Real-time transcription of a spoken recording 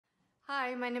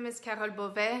Hi, my name is Carole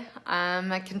Beauvais.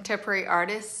 I'm a contemporary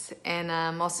artist and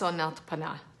I'm also an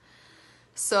entrepreneur.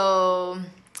 So,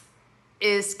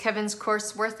 is Kevin's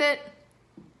course worth it?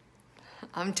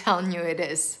 I'm telling you it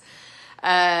is.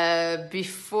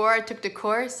 Before I took the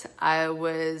course,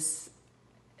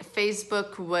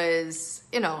 Facebook was,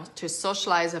 to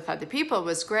socialize with other people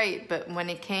was great, but when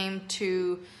it came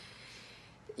to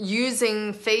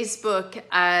using Facebook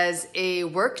as a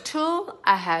work tool,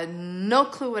 I had no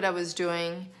clue what I was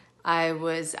doing.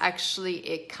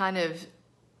 It kind of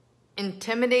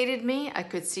intimidated me. I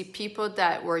could see people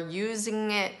that were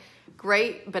using it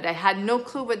great, but I had no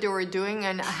clue what they were doing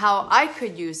and how I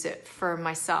could use it for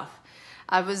myself.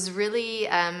 I was really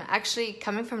actually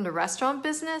coming from the restaurant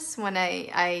business. When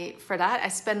I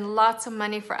spend lots of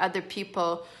money for other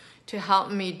people to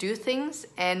help me do things,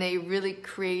 and it really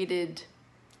created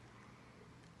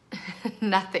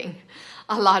nothing,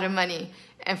 a lot of money,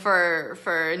 and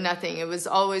for nothing. It was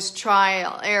always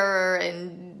trial, error,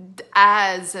 and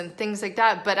ads and things like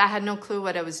that, but I had no clue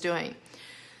what I was doing.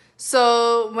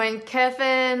 So when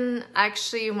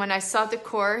I saw the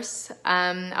course,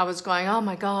 I was going, oh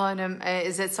my God,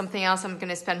 is it something else I'm going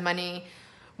to spend money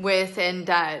with and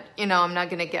that, I'm not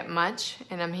going to get much?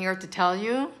 And I'm here to tell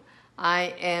you,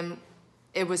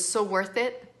 it was so worth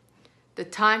it. The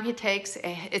time he takes,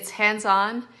 it's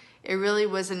hands-on. It really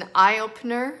was an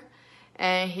eye-opener,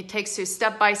 and he takes you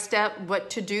step by step what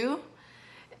to do.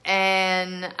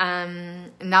 And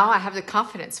now I have the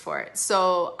confidence for it.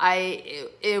 So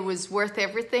it was worth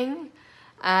everything.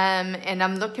 And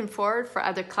I'm looking forward for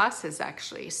other classes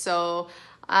actually. So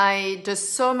there's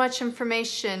so much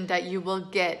information that you will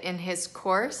get in his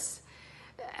course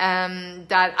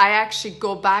that I actually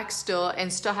go back still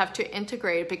and still have to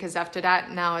integrate, because after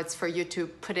that, now it's for you to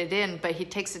put it in, but he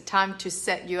takes the time to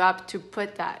set you up to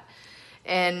put that.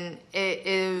 And it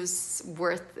is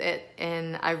worth it,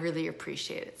 and I really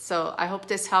appreciate it. So I hope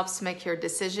this helps make your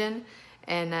decision,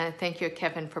 and thank you,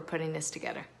 Kevin, for putting this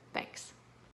together. Thanks.